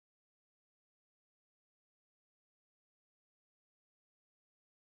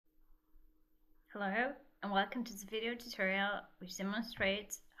Hello and welcome to this video tutorial which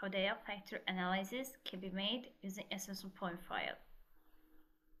demonstrates how data factor analysis can be made using essential point file.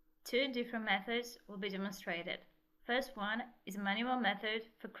 Two different methods will be demonstrated. First one is a manual method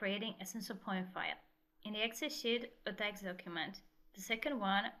for creating essential point file in the Excel sheet or text document. The second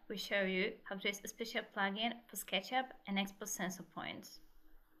one will show you how to use a special plugin for SketchUp and export sensor points.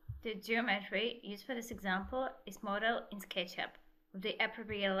 The geometry used for this example is modeled in SketchUp with the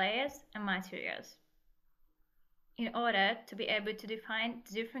appropriate layers and materials. In order to be able to define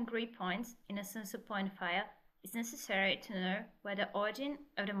the different grid points in a sensor point file, it's necessary to know where the origin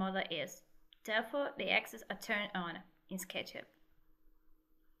of the model is. Therefore, the axes are turned on in SketchUp.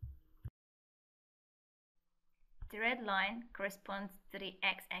 The red line corresponds to the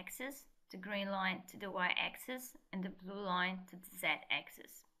x-axis, the green line to the y-axis, and the blue line to the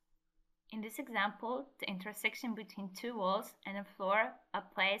z-axis. In this example, the intersection between two walls and a floor are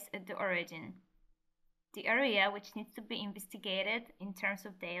placed at the origin. The area which needs to be investigated in terms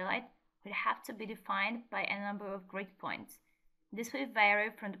of daylight will have to be defined by a number of grid points. This will vary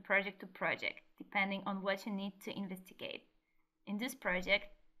from the project to project, depending on what you need to investigate. In this project,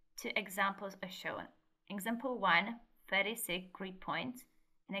 two examples are shown. Example 1, 36 grid points,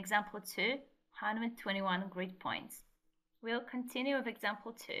 and example 2, 121 grid points. We'll continue with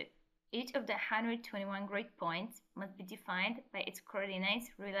example 2. Each of the 121 grid points must be defined by its coordinates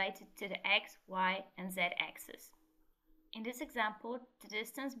related to the x, y, and z axis. In this example, the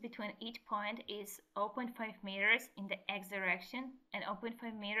distance between each point is 0.5 meters in the x direction and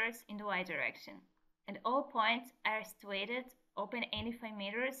 0.5 meters in the y direction, and all points are situated 0.85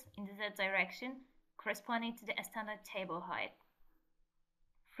 meters in the z direction, corresponding to the standard table height.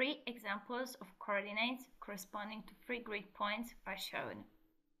 3 examples of coordinates corresponding to 3 grid points are shown.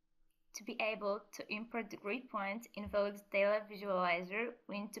 To be able to import the grid points in Velux Data Visualizer,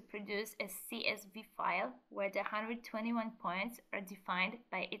 we need to produce a CSV file where the 121 points are defined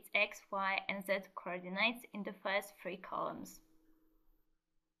by its x, y, and z coordinates in the first 3 columns.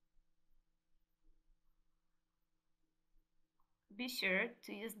 Be sure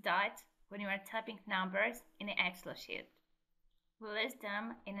to use dots when you are typing numbers in an Excel sheet. We list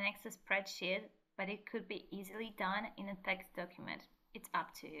them in an Excel spreadsheet, but it could be easily done in a text document. It's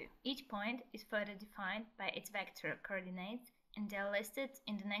up to you. Each point is further defined by its vector coordinates, and they are listed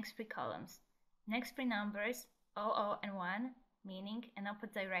in the next 3 columns. Next 3 numbers, 00 and 1, meaning an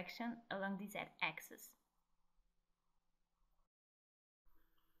upward direction along the z-axis.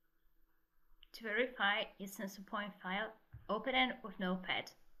 To verify your sensor point file, open it with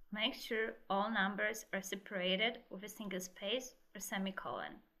Notepad. Make sure all numbers are separated with a single space or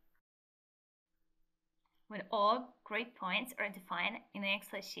semicolon. When all grid points are defined in an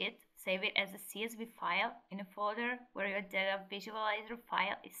Excel sheet, save it as a CSV file in a folder where your Data Visualizer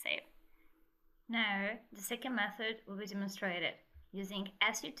file is saved. Now, the second method will be demonstrated using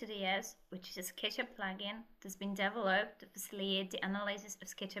SU2DS, which is a SketchUp plugin that's been developed to facilitate the analysis of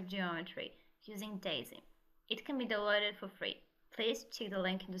SketchUp geometry using Daisy. It can be downloaded for free. Please check the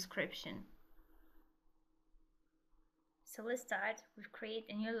link in the description. So let's start with create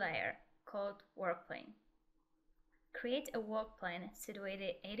a new layer called Workplane. Create a workplane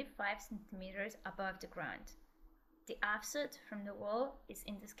situated 85 cm above the ground. The offset from the wall is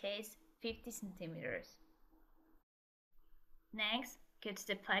in this case 50 cm. Next, go to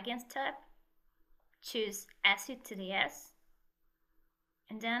the Plugins tab, choose SU2DS,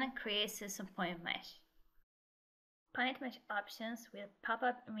 and then create System Point Mesh. Point Mesh options will pop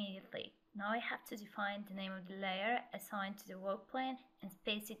up immediately. Now I have to define the name of the layer assigned to the workplane and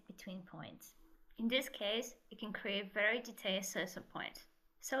space it between points. In this case, you can create very detailed sensor points,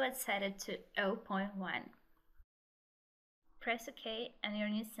 so let's set it to 0.1. Press OK and your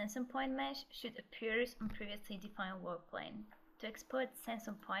new sensor point mesh should appear on previously defined workplane. To export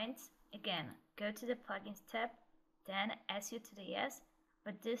sensor points, again, go to the Plugins tab, then SU2DS,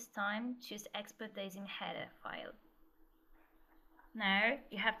 but this time choose Export Daisy header file. Now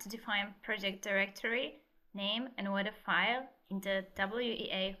you have to define project directory, name and where the file in the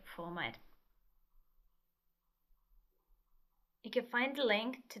WEA format. You can find the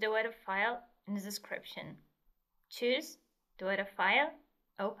link to the WEA file in the description. Choose the WEA file,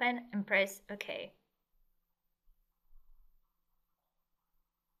 open and press OK.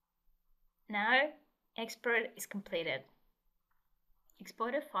 Now, export is completed.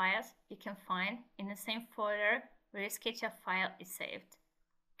 Exported files you can find in the same folder where your SketchUp file is saved.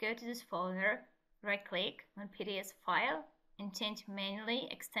 Go to this folder, right-click on PDF file and change manually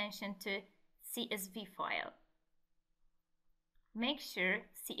extension to CSV file. Make sure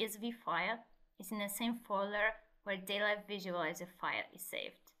CSV file is in the same folder where Data Visualizer file is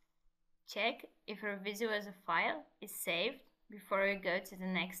saved. Check if your visualizer file is saved before you go to the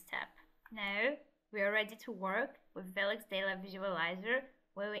next step. Now we are ready to work with Velux Data Visualizer,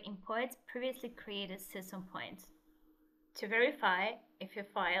 where we import previously created system points. To verify if your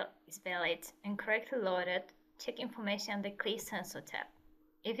file is valid and correctly loaded, check information on the Clear Sensor tab.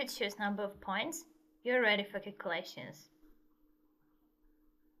 If it shows number of points, you are ready for calculations.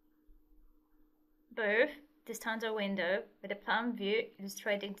 Both the standard window with a plan view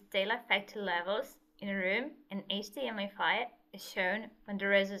illustrating the daylight factor levels in a room and HTML file is shown when the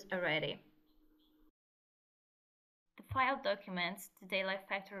results are ready. The file documents the daylight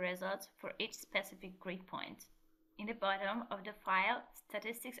factor results for each specific grid point. In the bottom of the file,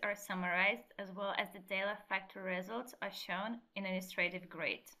 statistics are summarized as well as the daylight factor results are shown in an illustrative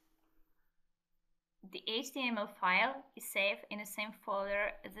grid. The HTML file is saved in the same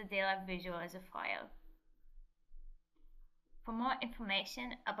folder as the daylight visualizer file. For more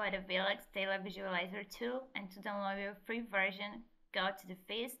information about the Velux Daylight Visualizer tool and to download your free version, go to the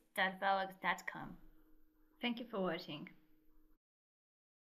fees.velux.com. Thank you for watching.